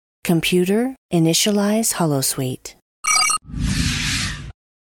Computer, initialize holosuite.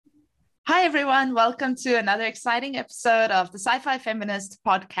 Hi, everyone. Welcome to another exciting episode of the Sci-Fi Feminist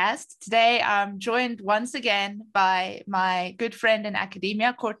podcast. Today, I'm joined once again by my good friend in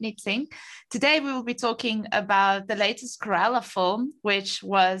academia, Courtney. Today, we will be talking about the latest Cruella film, which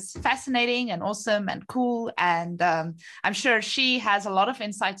was fascinating and awesome and cool. And I'm sure she has a lot of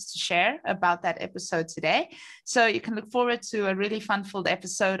insights to share about that episode today. So you can look forward to a really fun-filled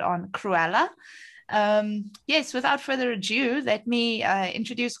episode on Cruella. Yes, without further ado, let me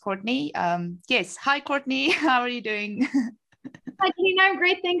introduce Courtney. Yes, hi, Courtney. How are you doing? Hi, Janine. I'm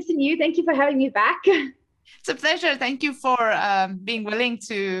great. Thanks. And you. Thank you for having me back. It's a pleasure. Thank you for being willing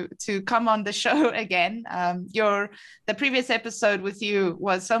to come on the show again. The previous episode with you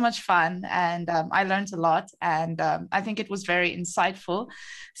was so much fun, and I learned a lot, and I think it was very insightful.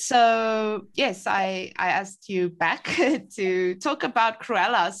 So yes, I asked you back to talk about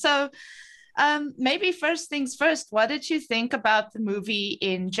Cruella. So maybe first things first, what did you think about the movie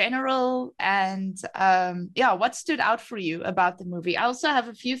in general? And what stood out for you about the movie? I also have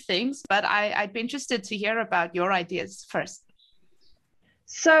a few things, but I'd be interested to hear about your ideas first.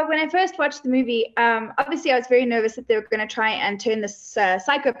 So when I first watched the movie, obviously I was very nervous that they were going to try and turn this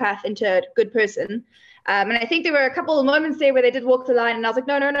psychopath into a good person. And I think there were a couple of moments there where they did walk the line, and I was like,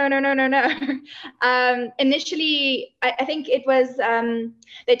 no. Initially, I think it was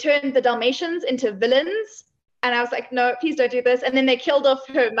they turned the Dalmatians into villains, and I was like, no, please don't do this. And then they killed off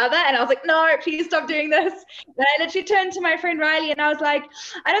her mother, and I was like, no, please stop doing this. And I literally turned to my friend Riley, and I was like,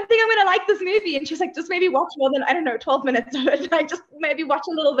 I don't think I'm going to like this movie. And she's like, just maybe watch more than, 12 minutes of it. Like, just maybe watch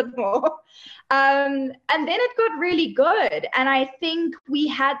a little bit more. And then it got really good. And I think we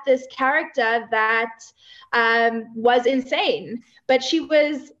had this character that was insane. But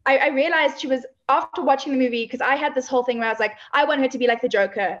I realized she was, after watching the movie, because I had this whole thing where I was like, I want her to be like the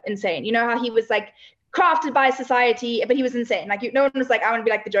Joker, insane. You know how he was like, crafted by society, but he was insane. Like, no one was like, I want to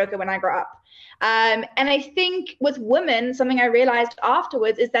be like the Joker when I grow up. And I think with women, something I realized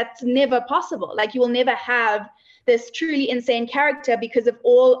afterwards is that's never possible. Like, you will never have this truly insane character because of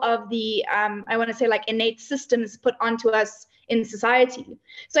all of the, I want to say, like, innate systems put onto us in society.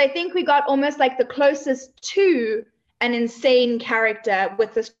 So I think we got almost like the closest to an insane character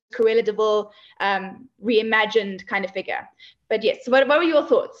with this Cruella de Vil reimagined kind of figure. But yes, what were your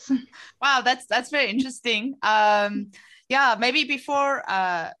thoughts? Wow, that's very interesting. Maybe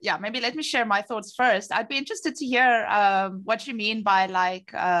maybe let me share my thoughts first. I'd be interested to hear what you mean by,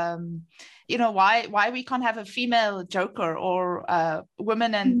 like, why we can't have a female Joker or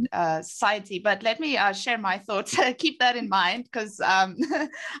women and society. But let me share my thoughts. Keep that in mind, because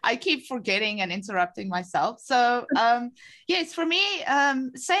I keep forgetting and interrupting myself. So yes, for me,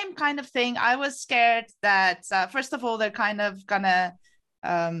 same kind of thing. I was scared that first of all, they're kind of gonna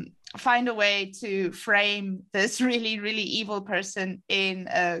find a way to frame this really, really evil person in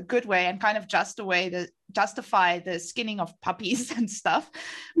a good way and kind of justify the skinning of puppies and stuff,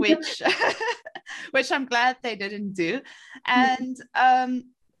 which which I'm glad they didn't do. And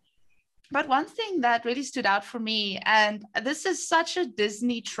but one thing that really stood out for me, and this is such a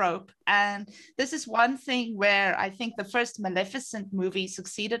Disney trope, and this is one thing where I think the first Maleficent movie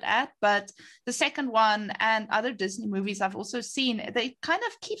succeeded at, but the second one and other Disney movies I've also seen, they kind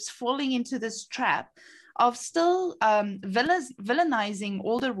of keeps falling into this trap of still villainizing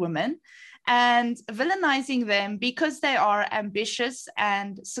older women and villainizing them because they are ambitious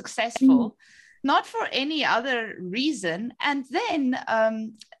and successful. Not for any other reason. And then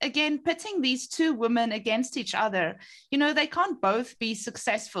again, pitting these two women against each other, they can't both be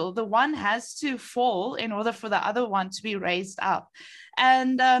successful. The one has to fall in order for the other one to be raised up.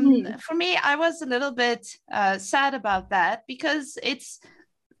 And for me, I was a little bit sad about that, because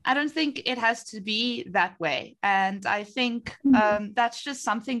I don't think it has to be that way. And I think that's just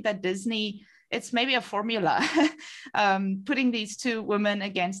something that Disney, it's maybe a formula, putting these two women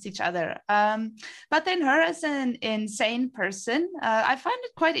against each other. But then her as an insane person, I find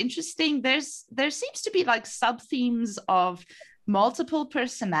it quite interesting. There seems to be like sub-themes of multiple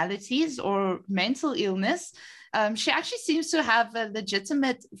personalities or mental illness. She actually seems to have a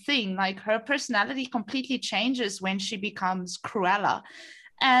legitimate thing, like her personality completely changes when she becomes Cruella.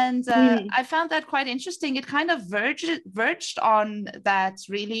 And I found that quite interesting. It kind of verged on that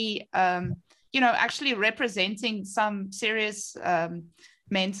really, actually representing some serious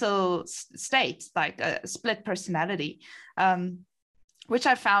mental state, like a split personality, which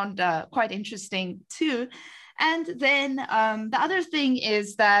I found quite interesting too. And then the other thing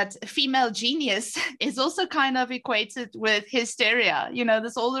is that female genius is also kind of equated with hysteria.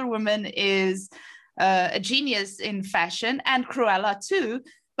 This older woman is a genius in fashion, and Cruella too.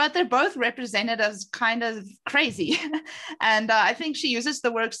 but they're both represented as kind of crazy. And I think she uses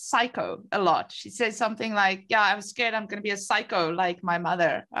the word psycho a lot. She says something like, yeah, I was scared I'm going to be a psycho like my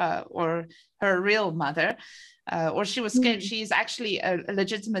mother, or her real mother. Or she was scared she's actually a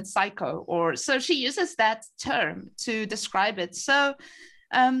legitimate psycho, or so she uses that term to describe it. So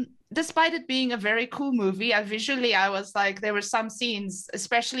despite it being a very cool movie, visually I was like, there were some scenes,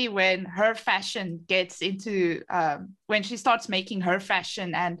 especially when her fashion gets into, when she starts making her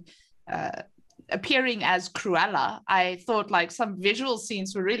fashion and appearing as Cruella, I thought like some visual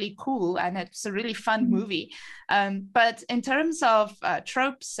scenes were really cool, and it's a really fun movie. But in terms of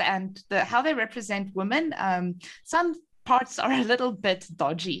tropes and how they represent women, some parts are a little bit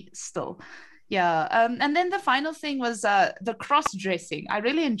dodgy still. Yeah. And then the final thing was the cross-dressing. I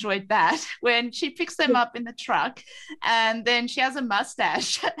really enjoyed that when she picks them up in the truck and then she has a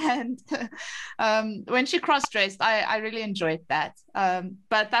mustache. And when she cross-dressed, I really enjoyed that.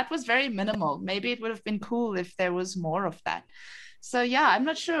 But that was very minimal. Maybe it would have been cool if there was more of that. So yeah, I'm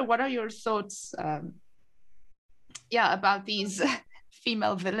not sure. What are your thoughts about these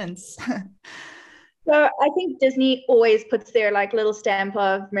female villains? So I think Disney always puts their like little stamp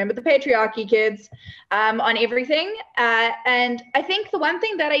of remember the patriarchy, kids, on everything. And I think the one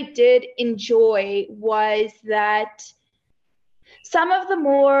thing that I did enjoy was that some of the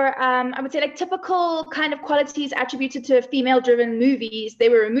more, I would say like typical kind of qualities attributed to female-driven movies, they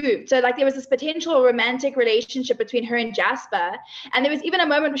were removed. So like there was this potential romantic relationship between her and Jasper. And there was even a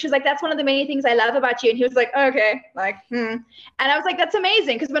moment where she was like, that's one of the many things I love about you. And he was like, okay, like, And I was like, that's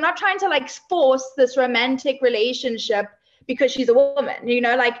amazing, because we're not trying to like force this romantic relationship because she's a woman, you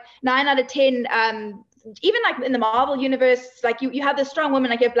know, like 9 out of 10, even like in the Marvel universe, like you have this strong woman,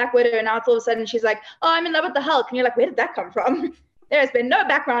 like you have Black Widow, and now it's all of a sudden she's like, oh, I'm in love with the Hulk. And you're like, where did that come from? There has been no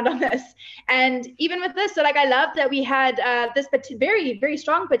background on this. And even with this, so like I love that we had this very, very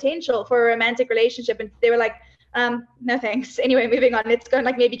strong potential for a romantic relationship. And they were like, no thanks. Anyway, moving on. Let's go and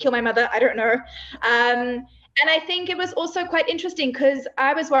like maybe kill my mother. I don't know. And I think it was also quite interesting because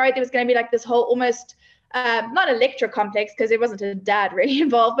I was worried there was going to be like this whole almost not Electra complex, because there wasn't a dad really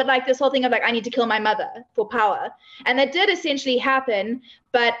involved, but like this whole thing of like, I need to kill my mother for power. And that did essentially happen.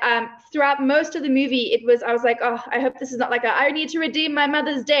 But throughout most of the movie, I was like, oh, I hope this is not like I need to redeem my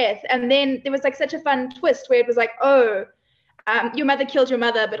mother's death. And then there was like such a fun twist where it was like, oh, your mother killed your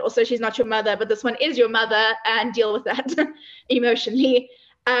mother, but also she's not your mother, but this one is your mother, and deal with that emotionally.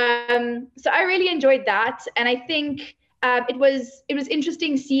 So I really enjoyed that. And I think it was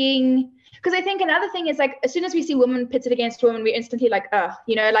interesting seeing, because I think another thing is like, as soon as we see women pitted against women, we're instantly like,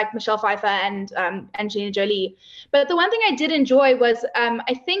 you know, like Michelle Pfeiffer and Angelina Jolie. But the one thing I did enjoy was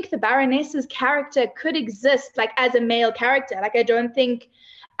I think the Baroness's character could exist like as a male character. Like I don't think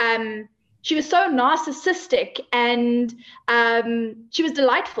she was so narcissistic, and she was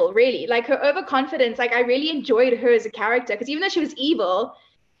delightful, really. Like her overconfidence, like I really enjoyed her as a character, because even though she was evil,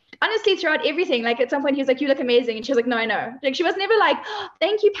 honestly, throughout everything, like at some point he was like, you look amazing. And she was like, no, I know. Like she was never like, oh,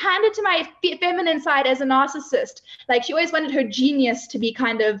 thank you, panded to my feminine side as a narcissist. Like she always wanted her genius to be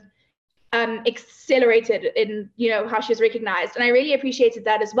kind of accelerated in, you know, how she was recognized. And I really appreciated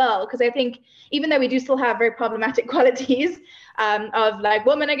that as well, because I think even though we do still have very problematic qualities of like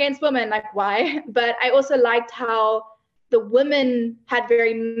woman against woman, like why? But I also liked how the women had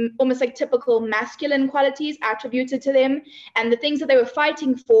very almost like typical masculine qualities attributed to them, and the things that they were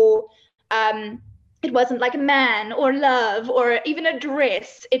fighting for, it wasn't like a man or love or even a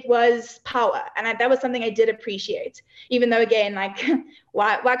dress, it was power. And that was something I did appreciate, even though again, like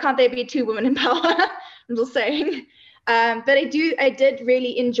why can't there be 2 women in power? I'm just saying. But I did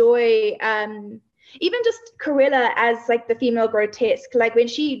really enjoy even just Cruella as like the female Grotesque. Like when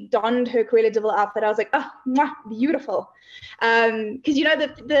she donned her Cruella de Vil outfit, I was like, oh, mwah, beautiful. Because you know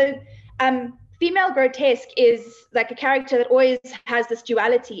the female Grotesque is like a character that always has this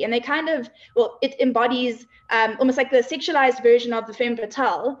duality, and they kind of, well, it embodies almost like the sexualized version of the femme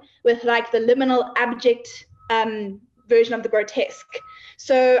fatale with like the liminal abject version of the grotesque.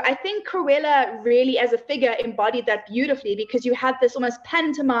 So I think Cruella really as a figure embodied that beautifully, because you had this almost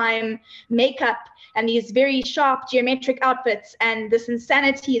pantomime makeup and these very sharp geometric outfits and this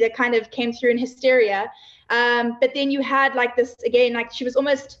insanity that kind of came through in hysteria. But then you had like this, again, like she was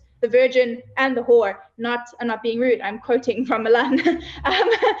almost the virgin and the whore. I'm not being rude, I'm quoting from Milan.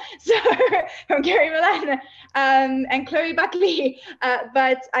 So from Gary Milan and Chloe Buckley.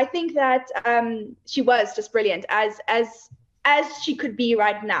 But I think that she was just brilliant as she could be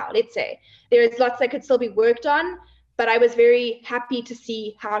right now. Let's say there is lots that could still be worked on, but I was very happy to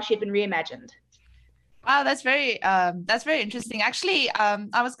see how she had been reimagined. Wow, that's very interesting. Actually,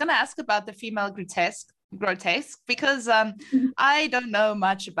 I was going to ask about the female Grotesque, Grotesque, because I don't know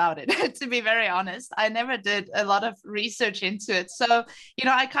much about it, to be very honest. I never did a lot of research into it. So,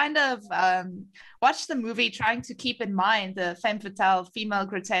 I kind of watched the movie trying to keep in mind the femme fatale, female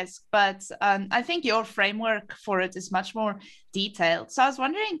grotesque, but I think your framework for it is much more detailed. So I was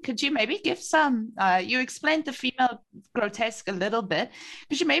wondering, could you maybe give some, you explained the female grotesque a little bit.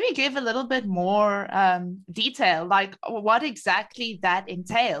 Could you maybe give a little bit more detail, like what exactly that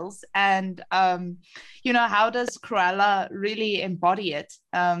entails? And how does Cruella really embody it?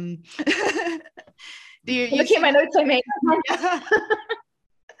 Do you look at my notes I made?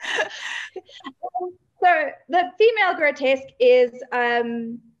 So the female grotesque is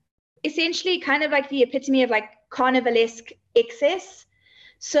essentially kind of like the epitome of like carnivalesque excess.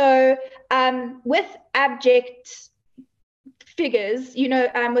 So with abject figures,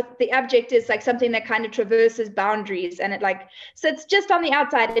 with the abject is like something that kind of traverses boundaries, and it like sits just on the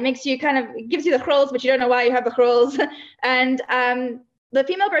outside. It makes you it gives you the crawls, but you don't know why you have the crawls. And the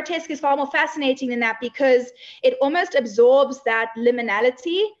female grotesque is far more fascinating than that, because it almost absorbs that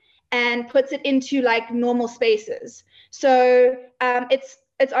liminality and puts it into like normal spaces. So it's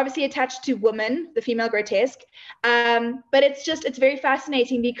obviously attached to woman, the female grotesque, but it's very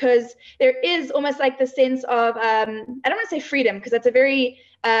fascinating because there is almost like the sense of, I don't want to say freedom, because that's a very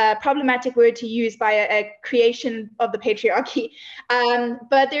problematic word to use by a creation of the patriarchy,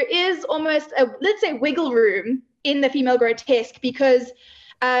 but there is almost let's say, wiggle room in the female grotesque, because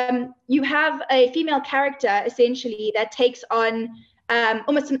you have a female character essentially that takes on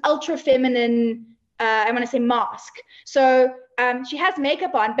almost an ultra feminine, I want to say, mask. So she has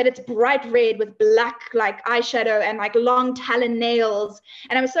makeup on, but it's bright red with black like eyeshadow and like long talon nails.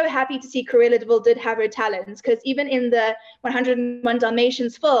 And I was so happy to see Cruella de Vil did have her talons, because even in the 101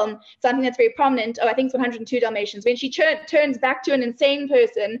 Dalmatians film, something that's very prominent, I think it's 102 Dalmatians, when she turns back to an insane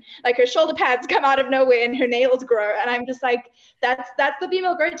person, like her shoulder pads come out of nowhere and her nails grow. And I'm just like, that's the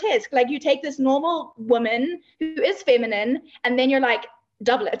female grotesque. Like, you take this normal woman who is feminine, and then you're like,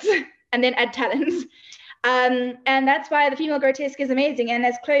 double it and then add talons. And that's why the female grotesque is amazing. And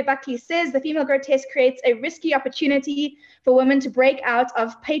as Chloe Buckley says, the female grotesque creates a risky opportunity for women to break out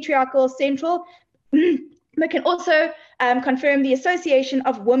of patriarchal central, but can also confirm the association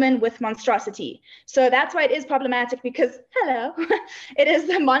of women with monstrosity. So that's why it is problematic, because, hello, it is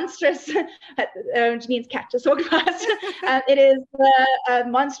the monstrous, Janine's cat just walked past, it is the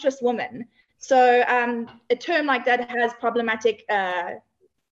monstrous woman. So a term like that has problematic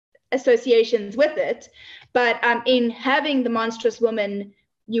associations with it, but in having the monstrous woman,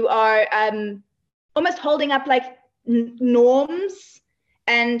 you are almost holding up like norms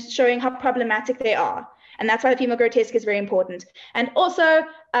and showing how problematic they are. And that's why the female grotesque is very important. And also,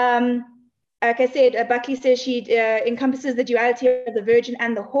 like I said, Buckley says she encompasses the duality of the virgin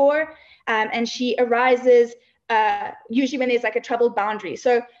and the whore, and she arises usually when there's like a troubled boundary.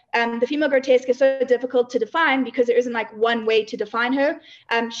 So the female grotesque is so difficult to define because there isn't like one way to define her.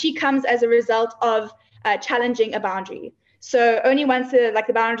 She comes as a result of challenging a boundary. So only once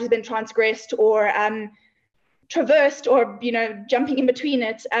the boundary has been transgressed or traversed, or jumping in between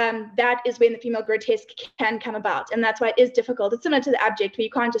it, that is when the female grotesque can come about. And that's why it is difficult. It's similar to the abject, where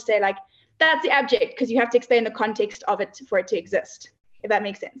you can't just say like, that's the abject, because you have to explain the context of it for it to exist, if that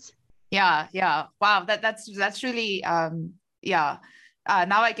makes sense. Yeah. Wow, that's really now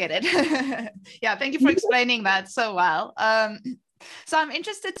I get it. Yeah, thank you for explaining that so well. So I'm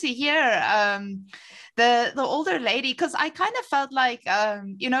interested to hear the older lady, because I kind of felt like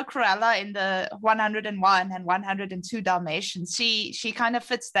Cruella in the 101 and 102 Dalmatians, she kind of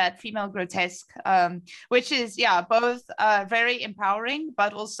fits that female grotesque, which is both very empowering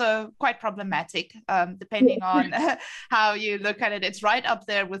but also quite problematic, depending on how you look at it. It's right up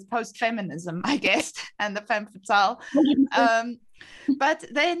there with post-feminism, I guess, and the femme fatale. But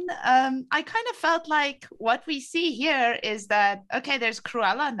then I kind of felt like what we see here is that, okay, there's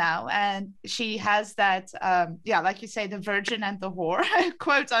Cruella now, and she has that, like you say, the virgin and the whore,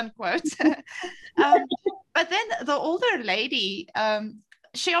 quote unquote. But then the older lady,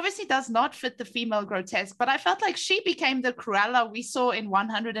 she obviously does not fit the female grotesque, but I felt like she became the Cruella we saw in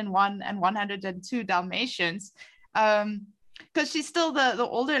 101 and 102 Dalmatians, because she's still the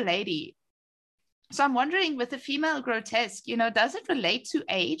older lady. So I'm wondering, with the female grotesque, does it relate to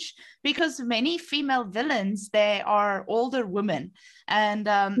age? Because many female villains, they are older women. And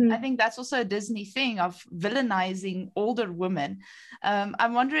I think that's also a Disney thing of villainizing older women.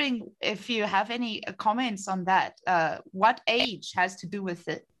 I'm wondering if you have any comments on that. What age has to do with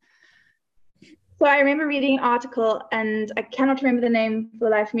it? So I remember reading an article, and I cannot remember the name for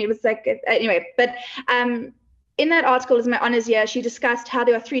the life of me. It was like, anyway, but in that article, as my honors year, she discussed how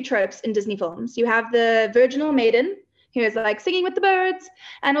there are 3 tropes in Disney films. You have the virginal maiden, who is like singing with the birds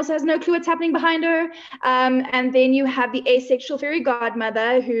and also has no clue what's happening behind her. And then you have the asexual fairy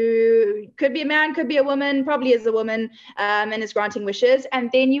godmother, who could be a man, could be a woman, probably is a woman, and is granting wishes.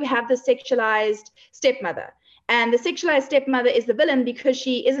 And then you have the sexualized stepmother. And the sexualized stepmother is the villain because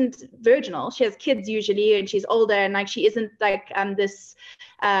she isn't virginal. She has kids usually, and she's older, and like she isn't like this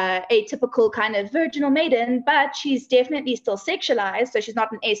atypical kind of virginal maiden, but she's definitely still sexualized. So she's not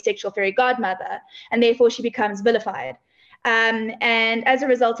an asexual fairy godmother, and therefore she becomes vilified. And as a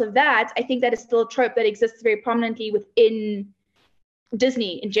result of that, I think that is still a trope that exists very prominently within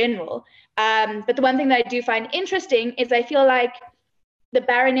Disney in general. But the one thing that I do find interesting is I feel like the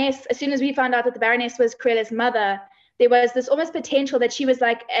Baroness, as soon as we found out that the Baroness was Cruella's mother, there was this almost potential that she was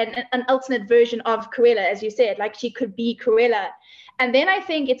like an alternate version of Cruella, as you said, like she could be Cruella. And then I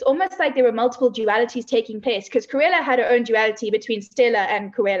think it's almost like there were multiple dualities taking place, because Cruella had her own duality between Stella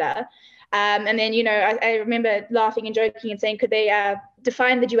and Cruella. And then, you know, I remember laughing and joking and saying, could they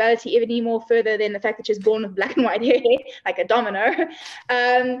define the duality even any more further than the fact that she was born with black and white hair, like a domino?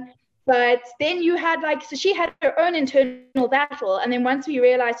 But then you had like, so she had her own internal battle. And then once we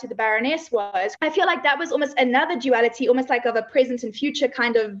realized who the Baroness was, I feel like that was almost another duality, almost like of a present and future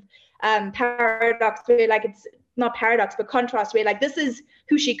kind of paradox, where like it's not paradox, but contrast, where like this is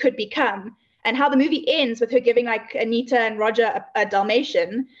who she could become. And how the movie ends with her giving like Anita and Roger a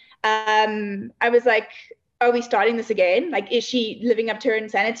Dalmatian. I was like, are we starting this again? Like, is she living up to her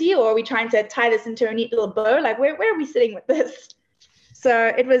insanity, or are we trying to tie this into a neat little bow? Like, where are we sitting with this?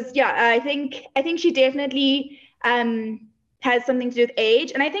 So it was, yeah, I think she definitely has something to do with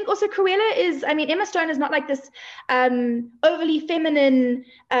age. And I think also Cruella is, I mean, Emma Stone is not like this overly feminine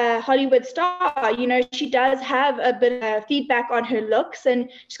Hollywood star. You know, she does have a bit of feedback on her looks, and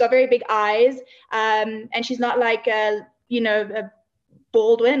she's got very big eyes. And she's not like, a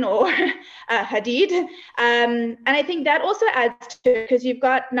Baldwin or Hadid. And I think that also adds to it, because you've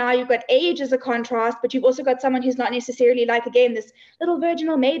got age as a contrast, but you've also got someone who's not necessarily like, again, this little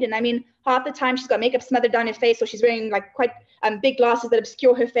virginal maiden. I mean, half the time she's got makeup smothered down her face, or she's wearing like quite big glasses that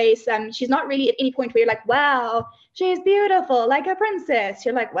obscure her face. She's not really at any point where you're like, wow, she's beautiful, like a princess.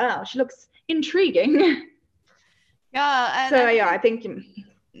 You're like, wow, she looks intriguing. Yeah. So yeah, I think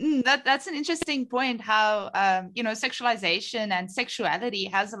that's an interesting point, how sexualization and sexuality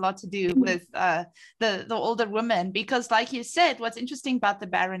has a lot to do with the older woman, because like you said, what's interesting about the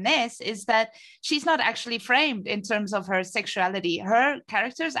Baroness is that she's not actually framed in terms of her sexuality. Her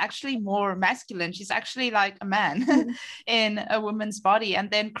character is actually more masculine. She's actually like a man in a woman's body. And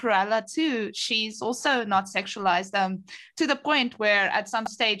then Cruella too, she's also not sexualized, to the point where at some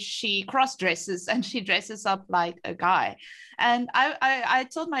stage she cross dresses and she dresses up like a guy. And I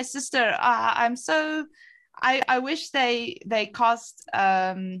told my sister, I wish they cast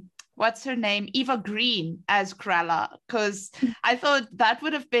what's her name, Eva Green as Cruella, because I thought that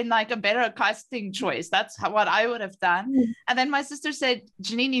would have been like a better casting choice. That's what I would have done. And then my sister said,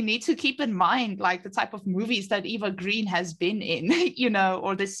 Janine, you need to keep in mind like the type of movies that Eva Green has been in,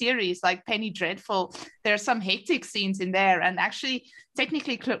 or the series like Penny Dreadful. There are some hectic scenes in there, and actually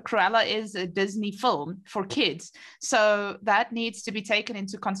technically Cruella is a Disney film for kids, so that needs to be taken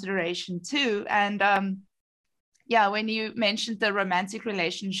into consideration too. And when you mentioned the romantic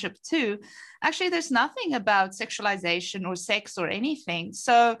relationship too, actually there's nothing about sexualization or sex or anything.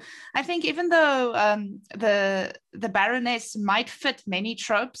 So I think even though the Baroness might fit many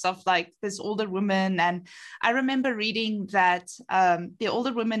tropes of like this older woman, and I remember reading that the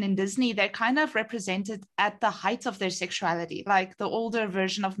older women in Disney, they're kind of represented at the height of their sexuality, like the older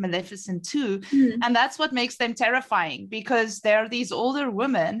version of Maleficent too. And that's what makes them terrifying, because there are these older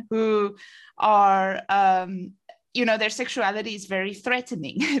women who are their sexuality is very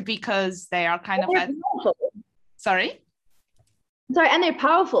threatening because they are kind of Sorry, and they're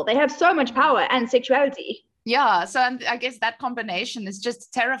powerful. They have so much power and sexuality. Yeah, so I guess that combination is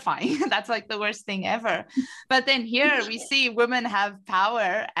just terrifying. That's like the worst thing ever. But then here we see women have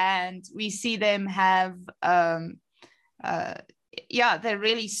power, and we see them have they're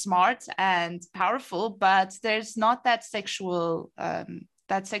really smart and powerful, but there's not that sexual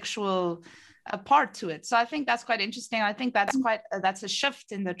a part to it. So I think that's quite interesting. I think that's a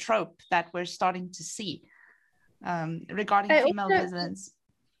shift in the trope that we're starting to see regarding female villains.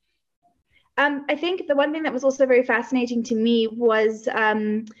 I think the one thing that was also very fascinating to me was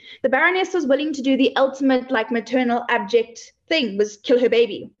the Baroness was willing to do the ultimate like maternal abject thing, was kill her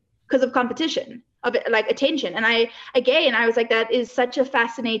baby because of competition, of like attention. And I was like, that is such a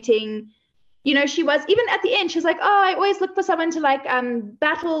fascinating you know, she was, even at the end, she was like, oh, I always look for someone to like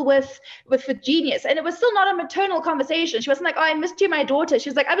battle with genius. And it was still not a maternal conversation. She wasn't like, oh, I missed you, my daughter. She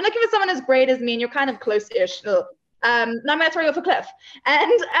was like, I've been looking for someone as great as me, and you're kind of close-ish. Now I'm gonna throw you off a cliff.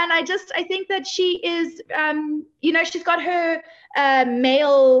 And I think that she is, you know, she's got her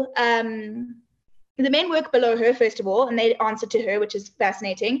male, the men work below her, first of all, and they answer to her, which is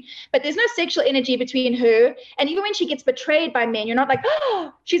fascinating. But there's no sexual energy between her. And even when she gets betrayed by men, you're not like,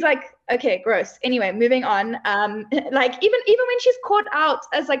 oh, she's like, okay, gross. Anyway, moving on. Like even when she's caught out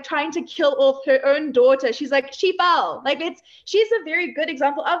as like trying to kill off her own daughter, she's like, she fell. Like she's a very good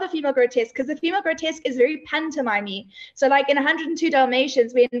example of the female grotesque, because the female grotesque is very pantomime-y. So like in 102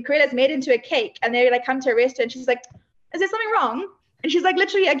 Dalmatians, when Cruella's made into a cake and they like come to arrest her, and she's like, is there something wrong? And she's like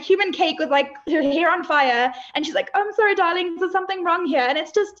literally a human cake with like her hair on fire. And she's like, oh, I'm sorry, darling, there's something wrong here. And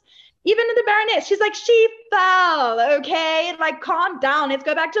it's just, even in the Baroness, she's like, she fell, okay? Like, calm down. Let's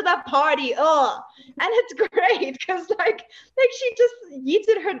go back to the party. Ugh. And it's great because like she just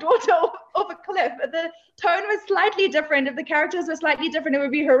yeeted her daughter off a cliff. The tone was slightly different. If the characters were slightly different, it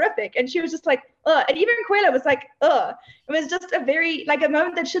would be horrific. And she was just like, ugh. And even Cruella was like, ugh. It was just a very, like a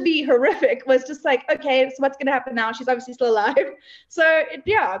moment that should be horrific was just like, okay, so what's going to happen now? She's obviously still alive. So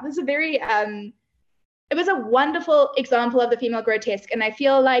yeah, it was a very, it was a wonderful example of the female grotesque. And I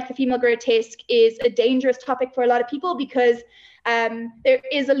feel like the female grotesque is a dangerous topic for a lot of people because there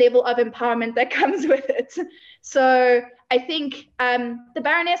is a level of empowerment that comes with it. So I think the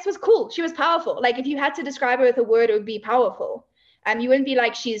Baroness was cool. She was powerful. Like if you had to describe her with a word, it would be powerful. You wouldn't be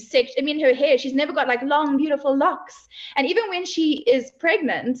like she's sick. I mean, her hair, she's never got like long, beautiful locks. And even when she is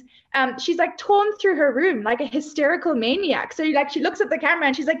pregnant, she's like torn through her room like a hysterical maniac. So like she looks at the camera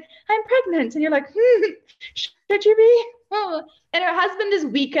and she's like, I'm pregnant. And you're like, should you be? Oh. And her husband is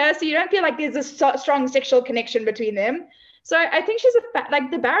weaker, so you don't feel like there's a strong sexual connection between them. So I think she's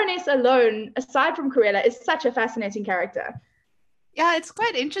like the Baroness alone, aside from Cruella, is such a fascinating character. Yeah, it's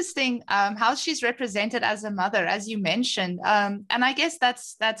quite interesting how she's represented as a mother, as you mentioned. And I guess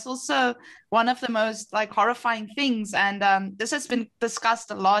that's also one of the most like horrifying things. And this has been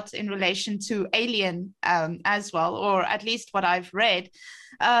discussed a lot in relation to Alien as well, or at least what I've read.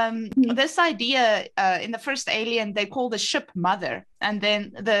 This idea in the first Alien, they call the ship mother, and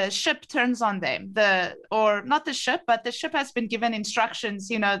then the ship turns on them. Or not the ship, but the ship has been given instructions,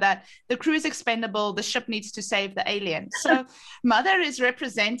 you know, that the crew is expendable, the ship needs to save the alien. So mother is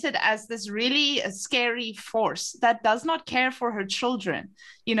represented as this really scary force that does not care for her children,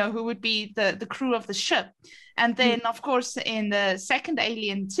 you know, who would be the crew of the ship. And then, of course, in the second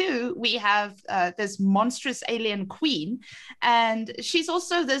Alien 2, we have this monstrous alien queen. And she's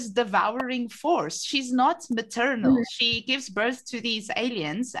also this devouring force. She's not maternal. She gives birth to these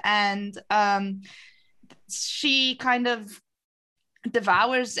aliens. And she kind of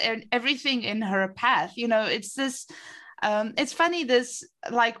devours everything in her path. You know, it's this... it's funny, this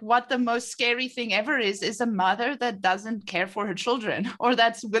like what the most scary thing ever is a mother that doesn't care for her children or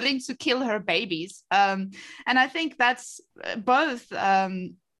that's willing to kill her babies. And I think that's both,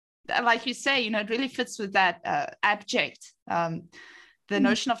 like you say, you know, it really fits with that abject, the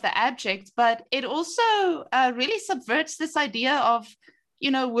notion of the abject, but it also really subverts this idea of,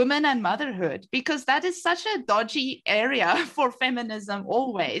 you know, women and motherhood, because that is such a dodgy area for feminism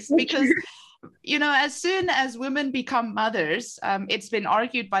always, because you know, as soon as women become mothers, it's been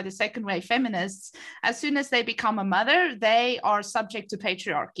argued by the second wave feminists, as soon as they become a mother, they are subject to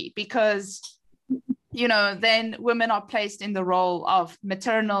patriarchy because, you know, then women are placed in the role of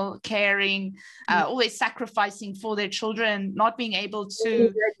maternal, caring, always sacrificing for their children, not being able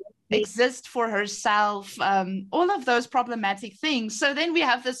to exist for herself, all of those problematic things. So then we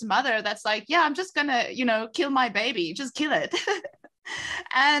have this mother that's like, yeah, I'm just gonna, you know, kill my baby, just kill it.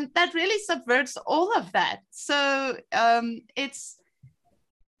 And that really subverts all of that. So it's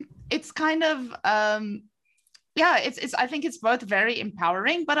kind of it's I think it's both very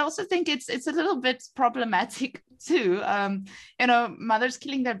empowering, but I also think it's a little bit problematic too. You know, mothers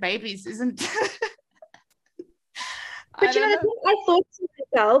killing their babies isn't But you know, the thing I thought to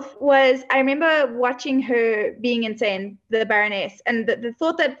myself was, I remember watching her being insane, the Baroness, and the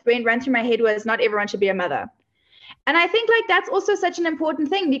thought that ran through my head was, not everyone should be a mother. And I think like that's also such an important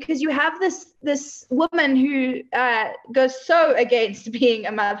thing, because you have this woman who goes so against being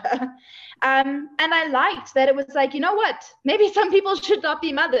a mother. And I liked that it was like, you know what, maybe some people should not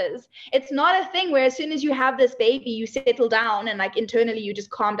be mothers. It's not a thing where as soon as you have this baby, you settle down and like internally you just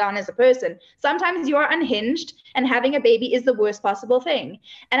calm down as a person. Sometimes you are unhinged, and having a baby is the worst possible thing.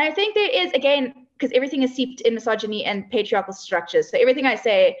 And I think there is, again, because everything is seeped in misogyny and patriarchal structures. So everything I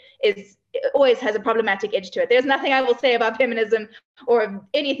say is always has a problematic edge to it. There's nothing I will say about feminism or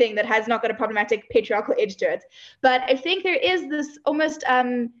anything that has not got a problematic patriarchal edge to it. But I think there is this almost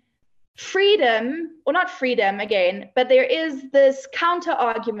freedom, or not freedom again, but there is this counter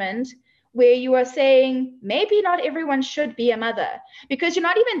argument where you are saying maybe not everyone should be a mother, because you're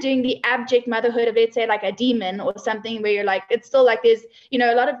not even doing the abject motherhood of, let's say, like a demon or something, where you're like, it's still like there's, you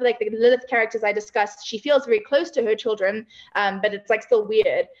know, a lot of like the Lilith characters I discussed, she feels very close to her children, but it's like still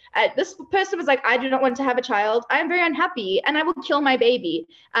weird. This person was like, I do not want to have a child. I'm very unhappy and I will kill my baby.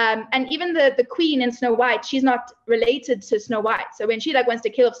 And even the queen in Snow White, she's not related to Snow White. So when she like wants to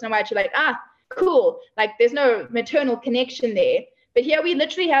kill off Snow White, she's like, cool. Like there's no maternal connection there. But here we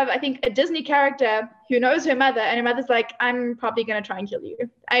literally have, I think, a Disney character who knows her mother, and her mother's like, I'm probably going to try and kill you.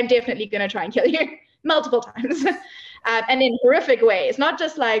 I'm definitely going to try and kill you multiple times. And in horrific ways, not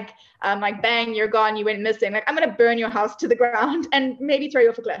just like bang, you're gone, you went missing. Like, I'm going to burn your house to the ground and maybe throw you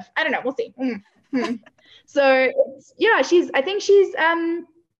off a cliff. I don't know. We'll see. So, yeah, I think she's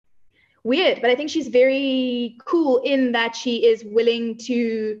weird, but I think she's very cool in that she is willing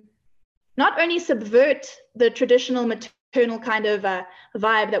to not only subvert the traditional maternal kind of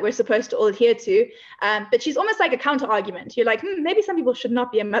vibe that we're supposed to all adhere to, but she's almost like a counter argument. You're like, maybe some people should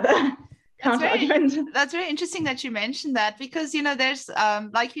not be a mother. Counter argument. That's very interesting that you mentioned that, because, you know, there's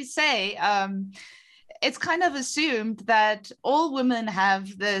like you say, it's kind of assumed that all women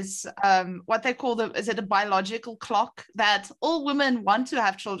have this what they call is it a biological clock, that all women want to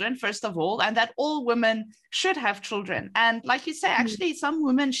have children first of all, and that all women should have children. And like you say, actually some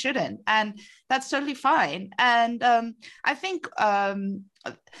women shouldn't, and that's totally fine. And I think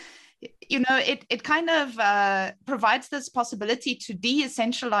you know, it kind of provides this possibility to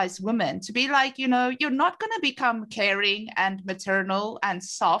de-essentialize women, to be like, you know, you're not going to become caring and maternal and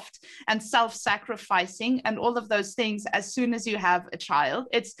soft and self-sacrificing and all of those things as soon as you have a child.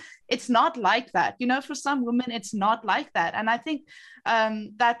 It's not like that. You know, for some women, it's not like that. And I think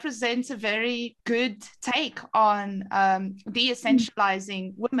that presents a very good take on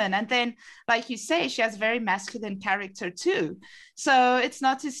de-essentializing women. And then, like you say, she has very masculine character too. So it's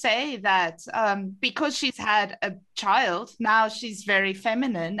not to say that because she's had a child, now she's very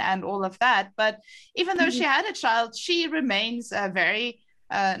feminine and all of that. But even though she had a child, she remains a very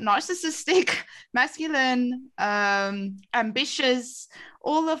narcissistic, masculine, ambitious,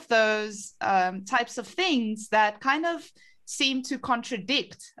 all of those types of things that kind of seem to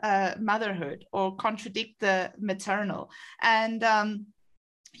contradict motherhood or contradict the maternal. And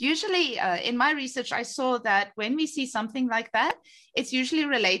usually in my research, I saw that when we see something like that, it's usually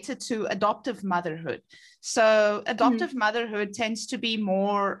related to adoptive motherhood. So adoptive motherhood tends to be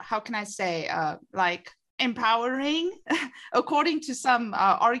more, how can I say, like empowering, according to some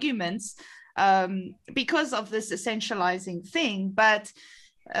arguments, because of this essentializing thing. But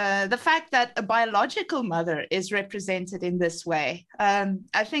the fact that a biological mother is represented in this way,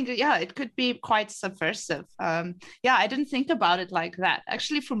 I think, yeah, it could be quite subversive. Yeah, I didn't think about it like that.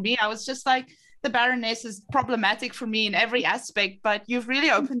 Actually, for me, I was just like, the Baroness is problematic for me in every aspect, but you've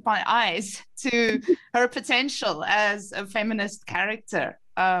really opened my eyes to her potential as a feminist character.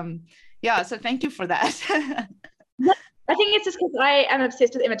 Yeah, so thank you for that. I think it's just because I am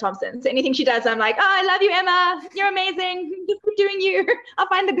obsessed with Emma Thompson. So anything she does, I'm like, oh, I love you, Emma. You're amazing. Just keep doing you. I'll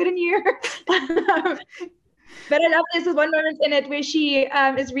find the good in you. But I love this one moment in it where she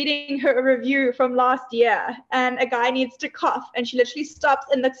is reading her review from last year, and a guy needs to cough, and she literally stops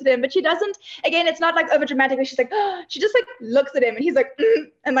and looks at him, but she doesn't, again, it's not like over dramatic where she's like, oh, she just like looks at him and he's like,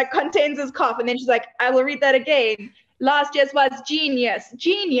 and like contains his cough. And then she's like, I will read that again. Last year's was genius.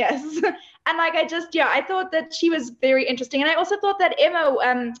 And like, I thought that she was very interesting. And I also thought that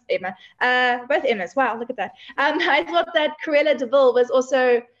both Emmas, wow, look at that. I thought that Cruella de Vil was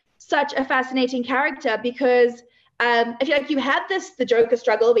also such a fascinating character, because I feel like you had the Joker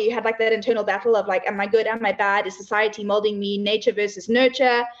struggle where you had like that internal battle of like, am I good, am I bad, is society molding me, nature versus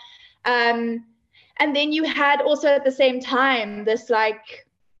nurture. And then you had also at the same time this like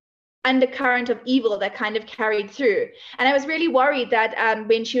undercurrent of evil that kind of carried through. And I was really worried that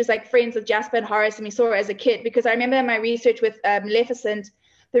when she was like friends with Jasper and Horace, and we saw her as a kid, because I remember in my research with Maleficent,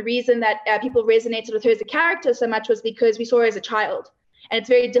 the reason that people resonated with her as a character so much was because we saw her as a child. And it's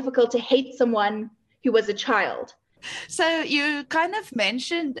very difficult to hate someone who was a child. So you kind of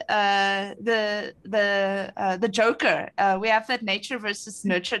mentioned the Joker. We have that nature versus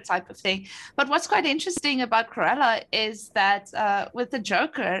nurture type of thing. But what's quite interesting about Cruella is that with the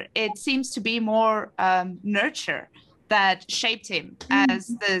Joker, it seems to be more nurture that shaped him as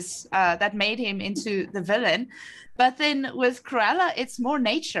this, that made him into the villain. But then with Cruella, it's more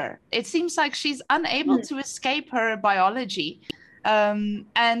nature. It seems like she's unable to escape her biology.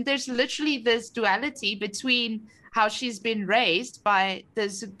 And there's literally this duality between how she's been raised by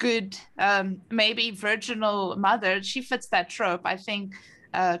this good, maybe virginal mother. She fits that trope. I think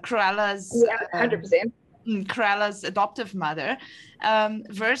Cruella's 100%. Cruella's adoptive mother,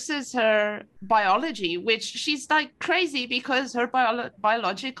 versus her biology, which she's like crazy because her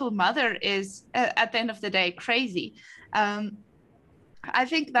biological mother is, at the end of the day, crazy. I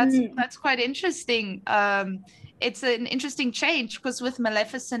think that's quite interesting. It's an interesting change because with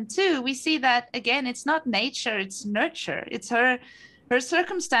Maleficent too, we see that again, it's not nature, it's nurture. It's her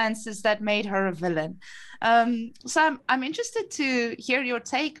circumstances that made her a villain. So I'm interested to hear your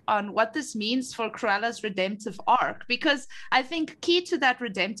take on what this means for Cruella's redemptive arc, because I think key to that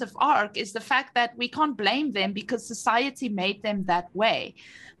redemptive arc is the fact that we can't blame them because society made them that way.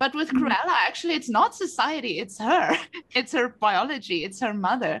 But with Cruella, actually, it's not society, it's her. It's her biology, it's her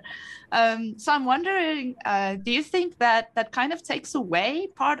mother. So I'm wondering, do you think that that kind of takes away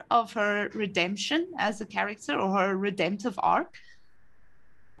part of her redemption as a character or her redemptive arc?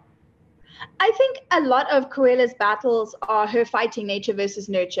 I think a lot of Cruella's battles are her fighting nature versus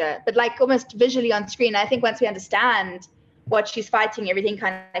nurture, but like almost visually on screen. I think once we understand what she's fighting, everything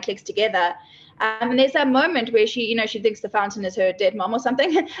kind of clicks together. And there's a moment where she, she thinks the fountain is her dead mom or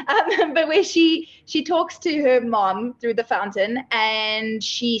something, but where she talks to her mom through the fountain, and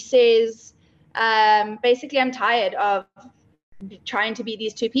she says, basically, I'm tired of trying to be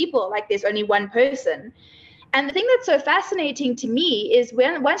these two people. Like there's only one person. And the thing that's so fascinating to me is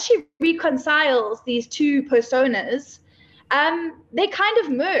once she reconciles these two personas, they kind of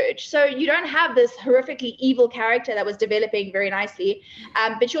merge. So you don't have this horrifically evil character that was developing very nicely,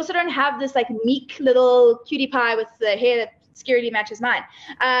 but you also don't have this like meek little cutie pie with the hair that scarily matches mine.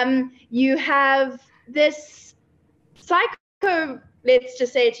 You have this psycho, let's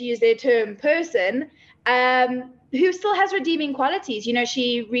just say, to use their term, person, who still has redeeming qualities.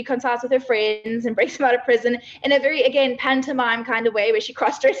 She reconciles with her friends and breaks them out of prison in a very, again, pantomime kind of way where she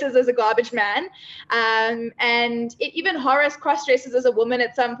cross-dresses as a garbage man. And even Horace cross-dresses as a woman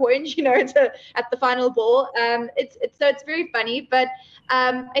at some point, at the final ball. It's very funny, but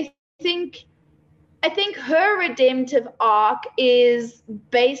I think her redemptive arc is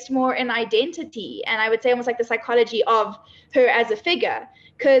based more in identity, and I would say almost like the psychology of her as a figure.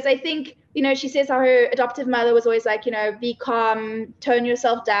 Because I think, she says how her adoptive mother was always like, be calm, tone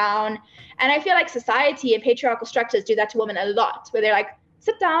yourself down. And I feel like society and patriarchal structures do that to women a lot, where they're like,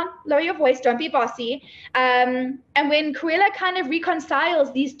 sit down, lower your voice, don't be bossy. And when Cruella kind of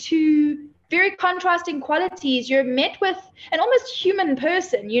reconciles these two very contrasting qualities, you're met with an almost human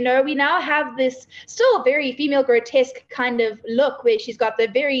person. We now have this still very female grotesque kind of look where she's got the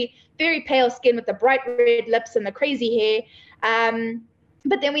very, very pale skin with the bright red lips and the crazy hair.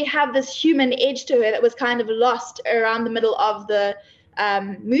 But then we have this human edge to her that was kind of lost around the middle of the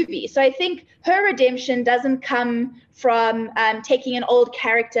movie. So I think her redemption doesn't come from taking an old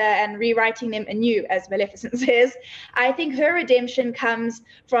character and rewriting them anew, as Maleficent says. I think her redemption comes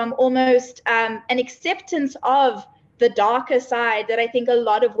from almost an acceptance of the darker side that I think a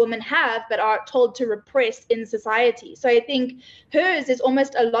lot of women have but are told to repress in society. So I think hers is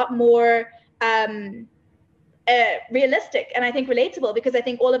almost a lot more realistic and I think relatable, because I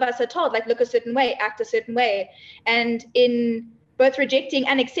think all of us are told, like, look a certain way, act a certain way. And in both rejecting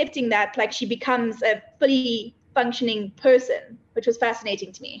and accepting that, like, she becomes a fully functioning person, which was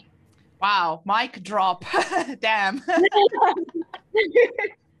fascinating to me. Wow, mic drop. Damn.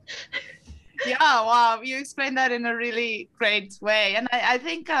 Yeah, wow, you explained that in a really great way. And I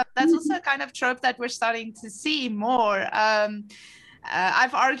think that's also a kind of trope that we're starting to see more.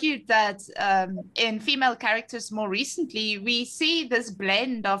 I've argued that in female characters more recently, we see this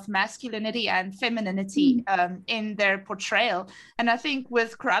blend of masculinity and femininity in their portrayal. And I think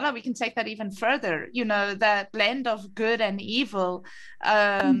with Cruella, we can take that even further, that blend of good and evil.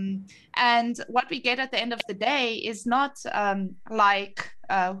 And what we get at the end of the day is not like,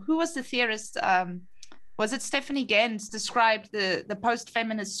 who was the theorist? Was it Stephanie Gens described the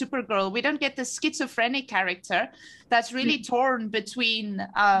post-feminist Supergirl? We don't get the schizophrenic character that's really torn between,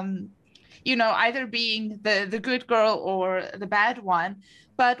 either being the good girl or the bad one.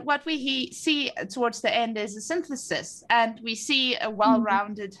 But what we see towards the end is a synthesis, and we see a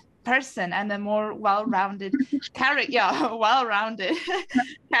well-rounded person and a more well-rounded character, well-rounded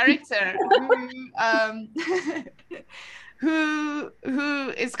character who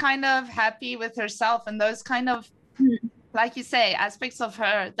is kind of happy with herself, and those kind of, like you say, aspects of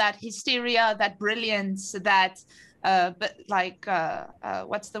her, that hysteria, that brilliance, that but like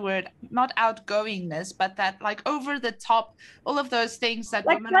what's the word, not outgoingness, but that like over the top, all of those things that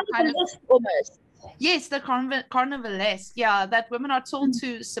like women are kind of almost. Yes, the carnivalesque, yeah, that women are told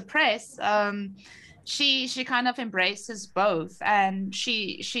to suppress. She kind of embraces both, and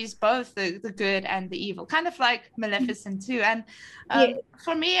she's both the good and the evil, kind of like Maleficent too. And Yeah.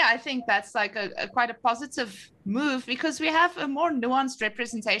 for me, I think that's like a quite a positive move, because we have a more nuanced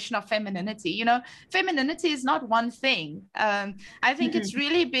representation of femininity. You know, femininity is not one thing. I think it's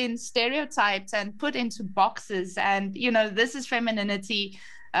really been stereotyped and put into boxes, and you know, this is femininity,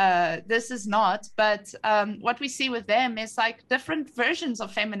 this is not. But what we see with them is like different versions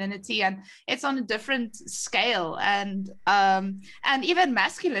of femininity, and it's on a different scale. And even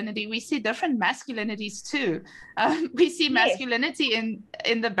masculinity, we see different masculinities too. We see masculinity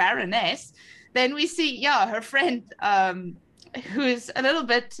in the Baroness. Then we see, her friend, who is a little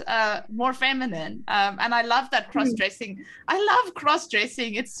bit more feminine. And I love that cross-dressing. I love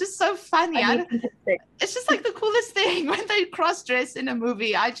cross-dressing. It's just so funny. It's just like the coolest thing when they cross-dress in a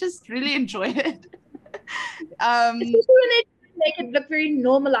movie. I just really enjoy it. Especially when they make it look very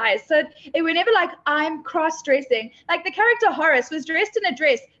normalized. So whenever like I'm cross-dressing, like the character Horace was dressed in a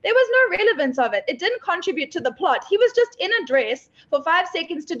dress. There was no relevance of it. It didn't contribute to the plot. He was just in a dress for 5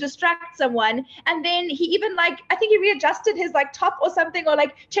 seconds to distract someone. And then he even I think he readjusted his like top or something, or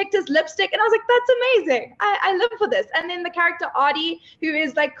like checked his lipstick. And I was like, that's amazing. I live for this. And then the character Artie, who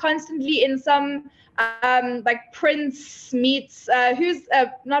is like constantly in some like Prince meets who's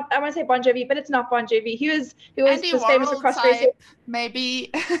not, I want to say Bon Jovi, but it's not Bon Jovi. Who was famous for cross-dressing, maybe.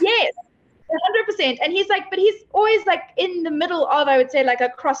 Yes, 100%. And he's like, but he's always like in the middle of, I would say, like a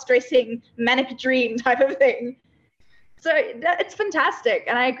cross-dressing manic dream type of thing. So it's fantastic,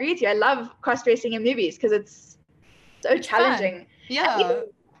 and I agree with you. I love cross-dressing in movies because it's so challenging. Fun. Yeah,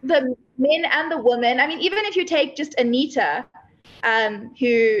 the men and the women. I mean, even if you take just Anita,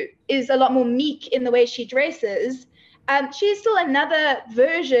 who is a lot more meek in the way she dresses, she's still another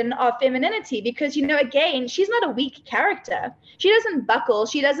version of femininity, because, you know, again, she's not a weak character. She doesn't buckle.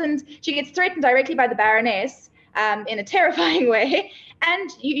 She gets threatened directly by the Baroness in a terrifying way. And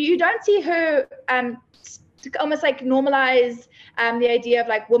you don't see her almost like normalize the idea of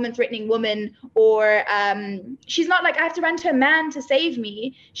like woman threatening woman, or she's not like, I have to run to a man to save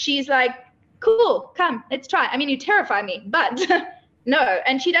me. She's like, cool, come, let's try. I mean, you terrify me, but no.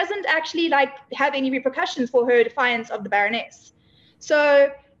 And she doesn't actually like have any repercussions for her defiance of the Baroness.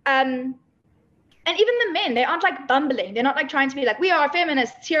 So, and even the men, they aren't like bumbling. They're not like trying to be like, we are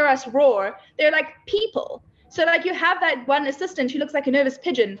feminists, hear us roar. They're like people. So like you have that one assistant who looks like a nervous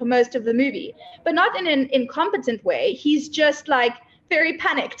pigeon for most of the movie, but not in an incompetent way. He's just like very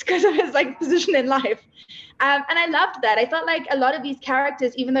panicked because of his like position in life. And I loved that. I felt like a lot of these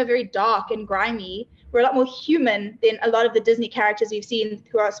characters, even though very dark and grimy, were a lot more human than a lot of the Disney characters we've seen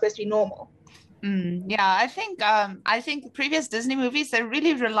who are supposed to be normal. Yeah, I think previous Disney movies, they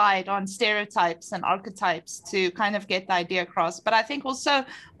really relied on stereotypes and archetypes to kind of get the idea across. But I think also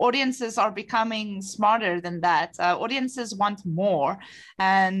audiences are becoming smarter than that. Audiences want more.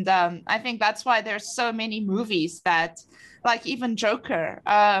 And I think that's why there's so many movies that, like even Joker,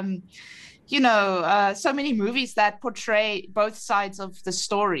 so many movies that portray both sides of the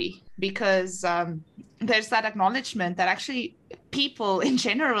story, because there's that acknowledgement that actually people in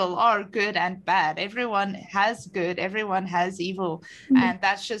general are good and bad. Everyone has good, everyone has evil, and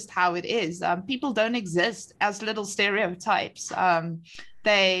that's just how it is. People don't exist as little stereotypes.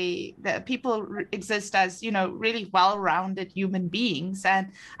 People exist as, really well-rounded human beings,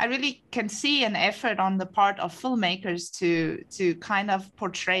 and I really can see an effort on the part of filmmakers to kind of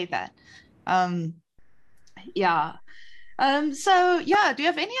portray that. Do you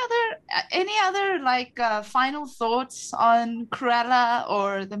have any other like final thoughts on Cruella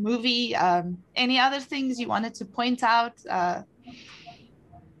or the movie? Any other things you wanted to point out?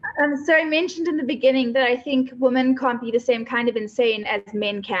 So I mentioned in the beginning that I think women can't be the same kind of insane as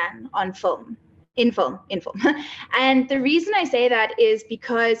men can on film, in film. And the reason I say that is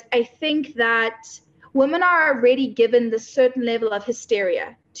because I think that women are already given this certain level of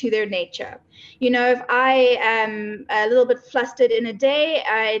hysteria to their nature. If I am a little bit flustered in a day,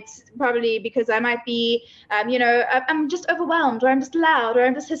 it's probably because I might be, I'm just overwhelmed, or I'm just loud, or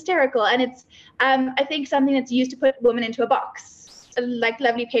I'm just hysterical. And it's, I think, something that's used to put women into a box, like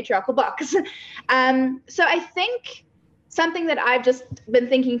lovely patriarchal box. So I think something that I've just been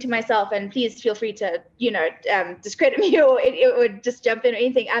thinking to myself, and please feel free to, discredit me or just jump in or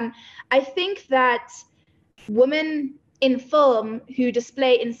anything. I think that women in film who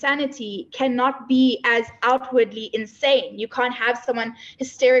display insanity cannot be as outwardly insane. You can't have someone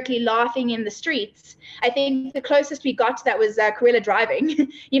hysterically laughing in the streets. I think the closest we got to that was Cruella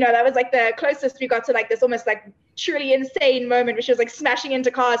driving. You know, that was like the closest we got to like this almost like truly insane moment where she was like smashing into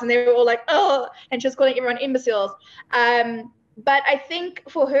cars and they were all like, oh, and she was calling everyone imbeciles. But I think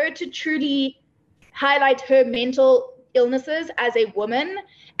for her to truly highlight her mental illnesses as a woman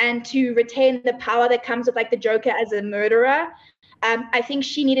and to retain the power that comes with like the Joker as a murderer, I think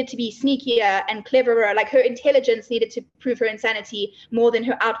she needed to be sneakier and cleverer. Like her intelligence needed to prove her insanity more than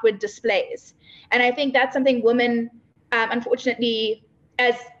her outward displays. And I think that's something women, unfortunately,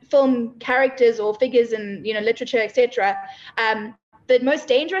 as film characters or figures in, you know, literature, etc., the most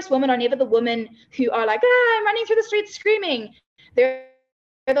dangerous women are never the women who are like, I'm running through the streets screaming. They're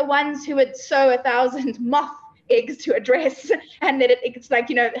the ones who would sow 1,000 moth eggs to a dress and that it's like,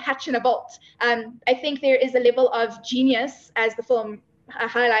 you know, hatch in a bolt. I think there is a level of genius, as the film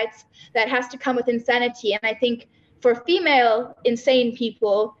highlights, that has to come with insanity. And I think for female insane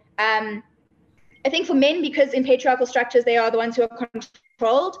people, I think for men, because in patriarchal structures, they are the ones who are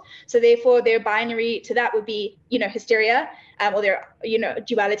controlled. So therefore their binary to that would be, you know, hysteria, or their, you know,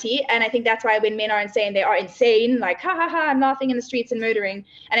 duality. And I think that's why when men are insane, they are insane, like, ha, ha, ha, I'm laughing in the streets and murdering.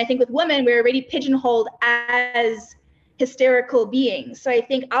 And I think with women, we're already pigeonholed as hysterical beings. So I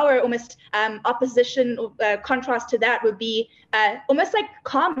think our almost opposition, contrast to that would be almost like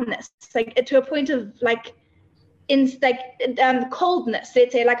calmness, like to a point of like, coldness,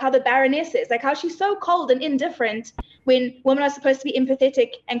 let's say, like how the Baroness is, like how she's so cold and indifferent when women are supposed to be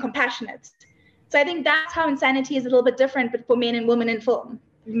empathetic and compassionate. So I think that's how insanity is a little bit different, but for men and women in film.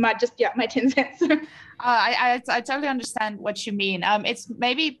 My 10 cents. I totally understand what you mean. It's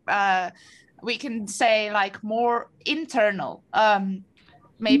maybe we can say like more internal.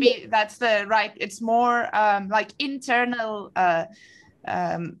 Maybe that's the right. It's more like internal.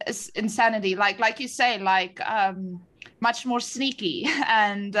 Insanity, like you say, like much more sneaky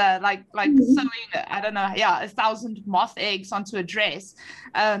and like sewing, I don't know, 1,000 moth eggs onto a dress,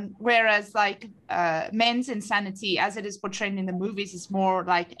 whereas like men's insanity as it is portrayed in the movies is more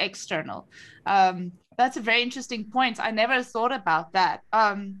like external. That's a very interesting point. I never thought about that.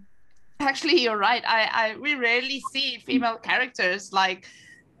 Actually, you're right. We rarely see female characters like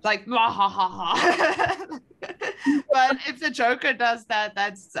ha ha ha. But if the Joker does that,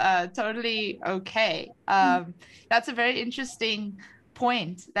 that's totally okay. That's a very interesting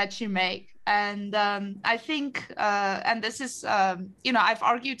point that you make. And I think, and this is, you know, I've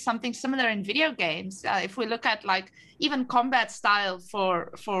argued something similar in video games. If we look at like even combat style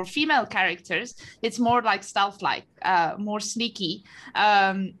for female characters, it's more like stealth-like, more sneaky.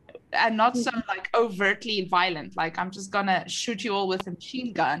 And not so like overtly violent, like I'm just gonna shoot you all with a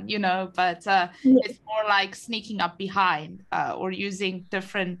machine gun, you know, but it's more like sneaking up behind or using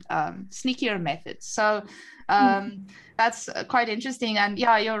different sneakier methods. So that's quite interesting. And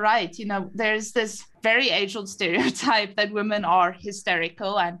yeah, you're right. You know, there's this very age-old stereotype that women are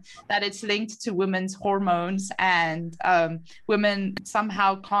hysterical and that it's linked to women's hormones and women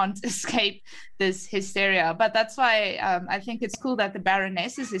somehow can't escape this hysteria. But that's why I think it's cool that the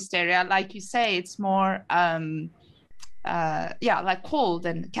Baroness's hysteria, like you say, it's more like cold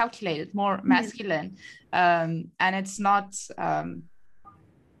and calculated, more masculine, and it's not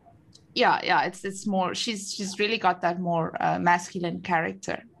it's more, she's really got that more masculine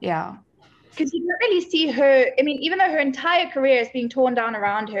character. Because you don't really see her, I mean, even though her entire career is being torn down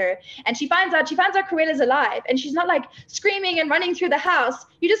around her, and she finds out Cruella's alive, and she's not like screaming and running through the house,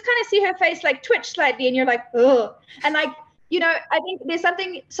 you just kind of see her face like twitch slightly, and you're like, ugh. And like, you know, I think there's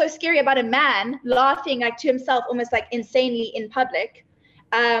something so scary about a man laughing like to himself, almost like insanely in public,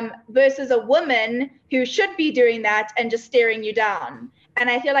 versus a woman who should be doing that and just staring you down. And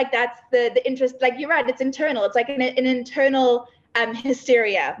I feel like that's the interest, like you're right, it's internal. It's like an internal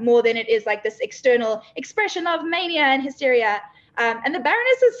hysteria more than it is like this external expression of mania and hysteria. And the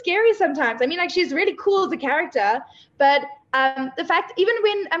Baroness is scary sometimes. I mean, like she's really cool as a character, but the fact, even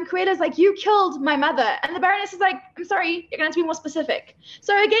when Cruella's like, you killed my mother, and the Baroness is like, I'm sorry, you're gonna have to be more specific.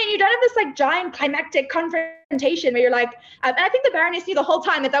 So again, you don't have this like giant climactic confrontation where you're like, and I think the Baroness knew the whole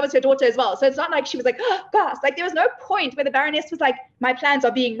time that was her daughter as well. So it's not like she was like, oh, gosh, like there was no point where the Baroness was like, my plans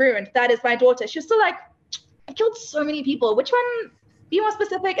are being ruined, that is my daughter. She was still like, I killed so many people, which one? Be more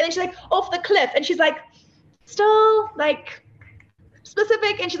specific. And then she's like, off the cliff, and she's like, still like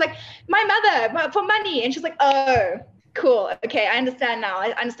specific, and she's like, my mother for money, and she's like, oh, cool, okay, I understand now.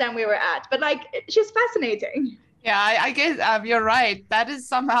 I understand where we're at. But like, she's fascinating. Yeah, I guess you're right. That is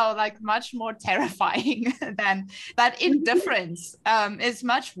somehow like much more terrifying than that. Indifference is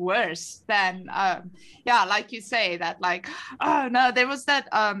much worse than yeah, like you say that like, oh no, there was that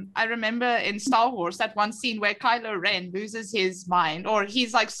I remember in Star Wars that one scene where Kylo Ren loses his mind, or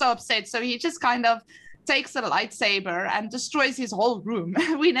he's like so upset, so he just kind of takes a lightsaber and destroys his whole room.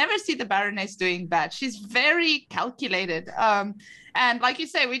 We never see the Baroness doing that. She's very calculated. And like you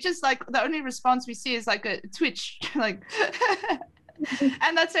say, we just like the only response we see is like a twitch, like,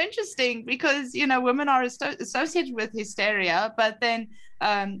 and that's interesting because you know women are associated with hysteria, but then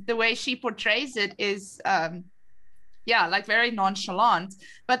the way she portrays it is yeah, like very nonchalant.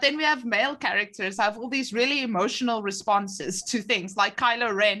 But then we have male characters have all these really emotional responses to things, like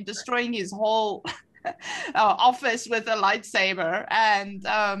Kylo Ren destroying his whole office with a lightsaber. And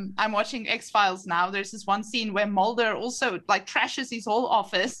I'm watching X-Files now. There's this one scene where Mulder also like trashes his whole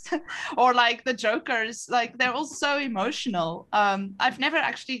office, or like the Jokers, like they're all so emotional. I've never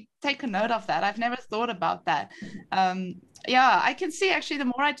actually taken note of that. I've never thought about that. Yeah, I can see actually the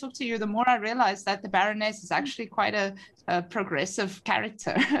more I talk to you, the more I realize that the Baroness is actually quite a progressive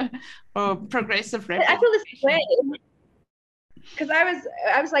character or progressive I feel this way because I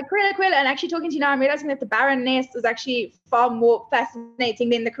was like Cruella, and actually talking to you now, I'm realizing that the Baroness is actually far more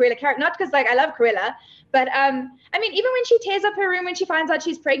fascinating than the Cruella character. Not because like I love Cruella, but I mean, even when she tears up her room when she finds out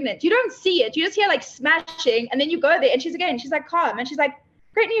she's pregnant, you don't see it. You just hear like smashing, and then you go there, and she's like calm, and she's like,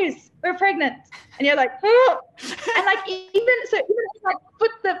 "Great news, we're pregnant," and you're like, "Oh!" And like even like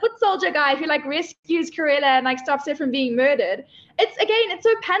the foot soldier guy who like rescues Cruella and like stops her from being murdered. It's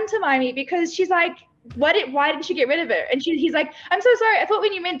so pantomimey because she's like, why didn't you get rid of her? And he's like, I'm so sorry. I thought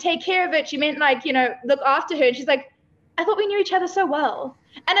when you meant take care of it, you meant like, you know, look after her. And she's like, I thought we knew each other so well.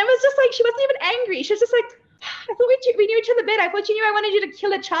 And it was just like, she wasn't even angry. She was just like, I thought we knew each other better. I thought you knew I wanted you to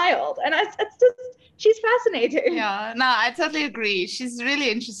kill a child. And it's just, she's fascinating. Yeah, no, I totally agree. She's really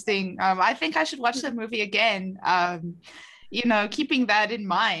interesting. I think I should watch the movie again. You know, keeping that in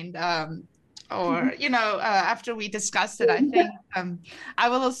mind. Or, you know, after we discussed it, I think I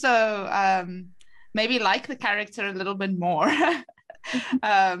will also maybe like the character a little bit more.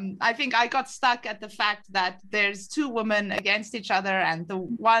 I think I got stuck at the fact that there's two women against each other, and the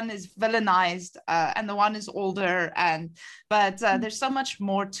one is villainized and the one is older, but there's so much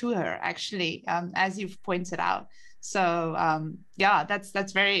more to her actually, as you've pointed out. So yeah,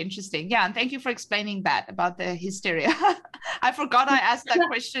 that's very interesting. Yeah, and thank you for explaining that about the hysteria. I forgot I asked that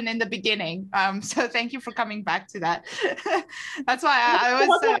question in the beginning, so thank you for coming back to that. That's why I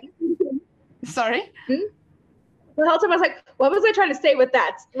was sorry. The whole time I was like, what was I trying to say with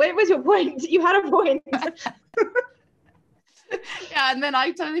that? What was your point? You had a point. Yeah, and then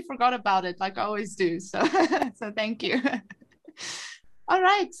I totally forgot about it, like I always do. So, so thank you. All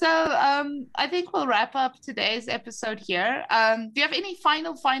right, so I think we'll wrap up today's episode here. Do you have any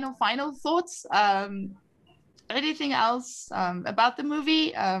final thoughts? Anything else about the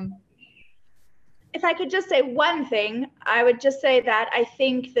movie? If I could just say one thing, I would just say that I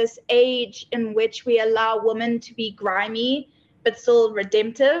think this age in which we allow women to be grimy but still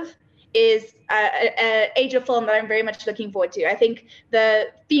redemptive is an age of film that I'm very much looking forward to. I think the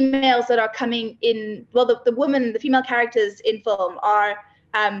females that are coming in, well, the female characters in film are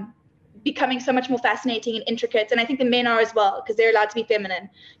becoming so much more fascinating and intricate, and I think the men are as well because they're allowed to be feminine.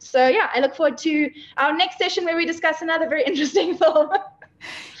 So yeah, I look forward to our next session where we discuss another very interesting film.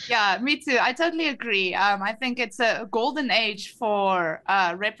 Yeah, me too. I totally agree. I think it's a golden age for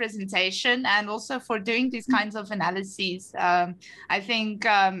representation and also for doing these kinds of analyses. I think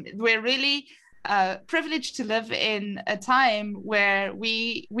we're really privileged to live in a time where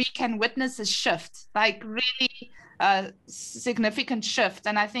we can witness a shift, like really a significant shift.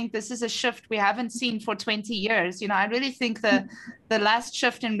 And I think this is a shift we haven't seen for 20 years. You know, I really think the last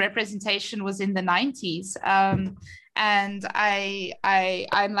shift in representation was in the 90s. And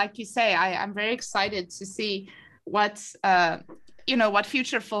I'm like you say, I'm very excited to see what you know, what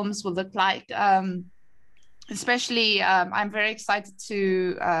future films will look like. Especially, I'm very excited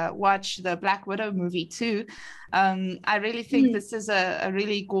to watch the Black Widow movie too. I really think this is a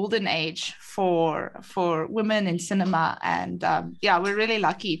really golden age for women in cinema, and yeah, we're really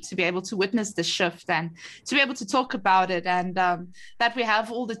lucky to be able to witness the shift and to be able to talk about it, and that we have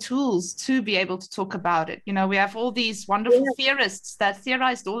all the tools to be able to talk about it. You know, we have all these wonderful theorists that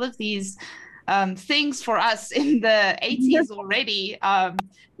theorized all of these things for us in the 80s already.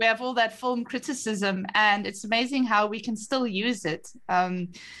 We have all that film criticism, and it's amazing how we can still use it,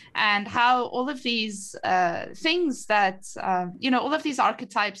 and how all of these things that, all of these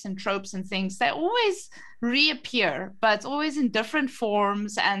archetypes and tropes and things, they always reappear, but always in different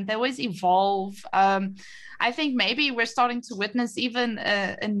forms, and they always evolve. I think maybe we're starting to witness even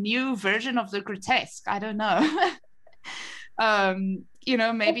a new version of the grotesque. I don't know.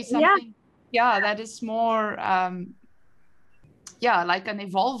 Maybe something, that is more, like an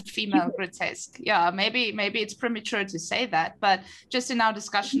evolved female grotesque. Yeah, maybe it's premature to say that, but just in our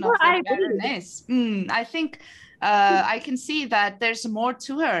discussion of the Baroness, I think I can see that there's more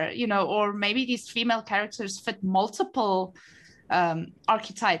to her, or maybe these female characters fit multiple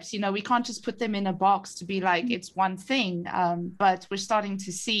archetypes. We can't just put them in a box to be like it's one thing, but we're starting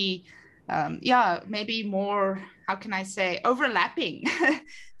to see maybe more, how can I say, overlapping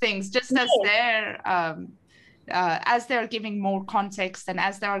things, just as they're giving more context, and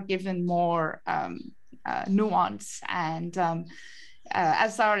as they are given more nuance, and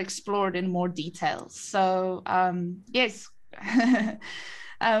as they are explored in more details. So yes.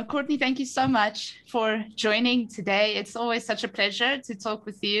 Courtney, thank you so much for joining today. It's always such a pleasure to talk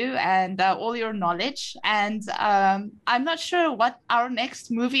with you and all your knowledge. And I'm not sure what our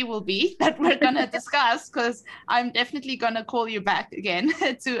next movie will be that we're going to discuss, because I'm definitely going to call you back again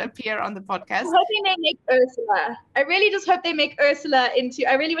to appear on the podcast. I'm hoping they make Ursula. I really just hope they make Ursula into,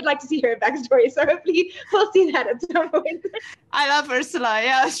 I really would like to see her backstory. So hopefully we'll see that at some point. I love Ursula.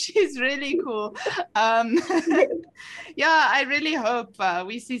 Yeah, she's really cool. I really hope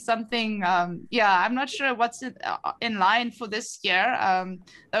we see something. I'm not sure what's in line for this year.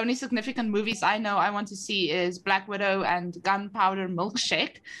 The only significant movies I know I want to see is Black Widow and Gunpowder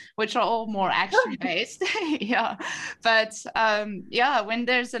Milkshake, which are all more action-based. But when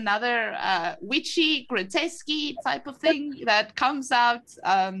there's another witchy, grotesque type of thing that comes out,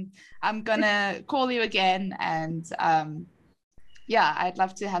 I'm gonna call you again, and I'd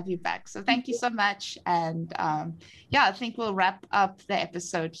love to have you back. So thank you so much. And I think we'll wrap up the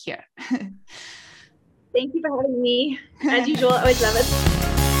episode here. Thank you for having me. As usual, always love it.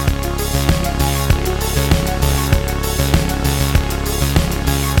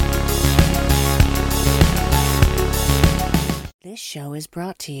 This show is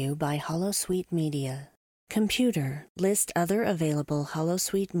brought to you by Holosuite Media. Computer, list other available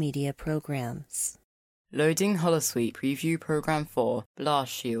Holosuite Media programs. Loading Holosuite Preview Program 4,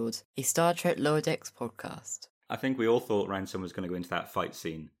 Blast Shield, a Star Trek Lower Decks podcast. I think we all thought Ransom was going to go into that fight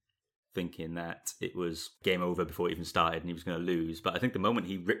scene thinking that it was game over before it even started and he was going to lose. But I think the moment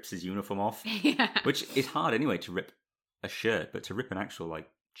he rips his uniform off, which is hard anyway to rip a shirt, but to rip an actual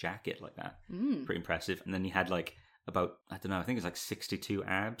jacket like that, pretty impressive. And then he had about, I don't know, I think it was 62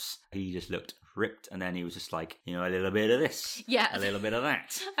 abs. He just looked ripped, and then he was just a little bit of this, a little bit of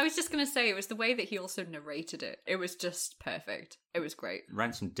that. I was just going to say, it was the way that he also narrated it. It was just perfect. It was great.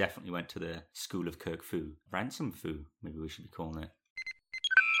 Ransom definitely went to the school of Kirk Fu. Ransom Fu, maybe we should be calling it.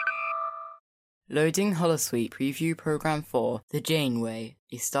 Loading Holosuite Preview Program 4, The Janeway,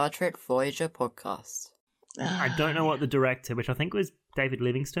 a Star Trek Voyager podcast. I don't know what the director, which I think was David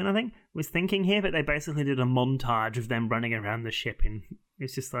Livingstone, was thinking here, but they basically did a montage of them running around the ship, and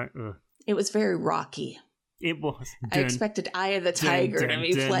it's just ugh. It was very Rocky. It was. I expected Eye of the Tiger to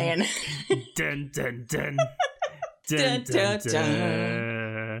be playing. Dun, dun, dun. Dun, dun,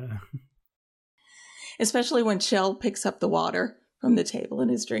 dun. Especially when Shell picks up the water from the table and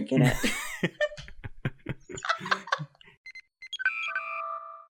is drinking it.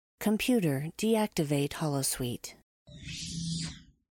 Computer, deactivate Holosuite.